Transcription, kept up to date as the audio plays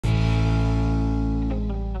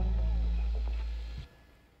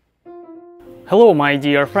Hello my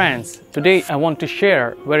dear friends! Today I want to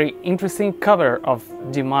share very interesting cover of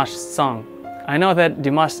Dimash's song. I know that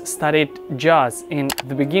Dimash studied jazz in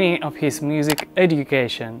the beginning of his music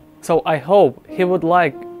education, so I hope he would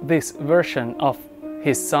like this version of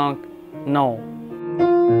his song No.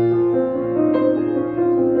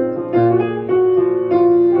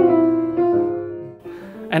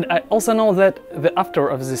 And I also know that the author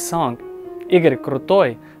of this song, Игорь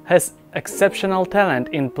Крутой, has exceptional talent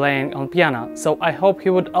in playing on piano, so I hope he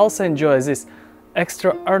would also enjoy this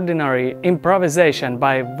extraordinary improvisation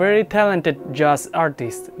by very talented jazz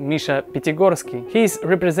artist Misha Piatigorsky. He is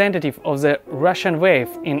representative of the Russian wave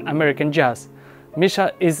in American jazz.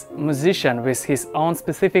 Misha is a musician with his own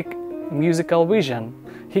specific musical vision.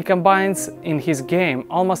 He combines in his game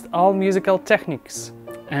almost all musical techniques,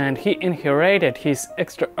 and he inherited his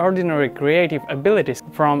extraordinary creative abilities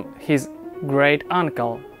from his great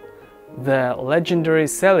uncle, the legendary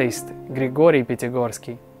cellist Grigory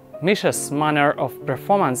Piatigorsky. Misha's manner of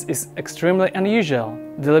performance is extremely unusual.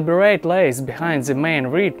 Deliberate lays behind the main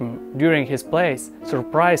rhythm during his plays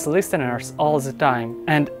surprise listeners all the time,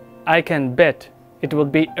 and I can bet it will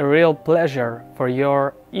be a real pleasure for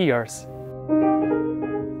your ears.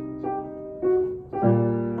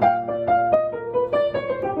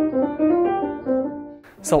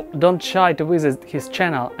 So don't shy to visit his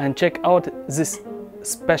channel and check out this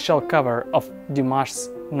special cover of Dimash's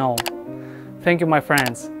No. Thank you my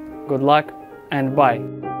friends, good luck and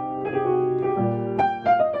bye.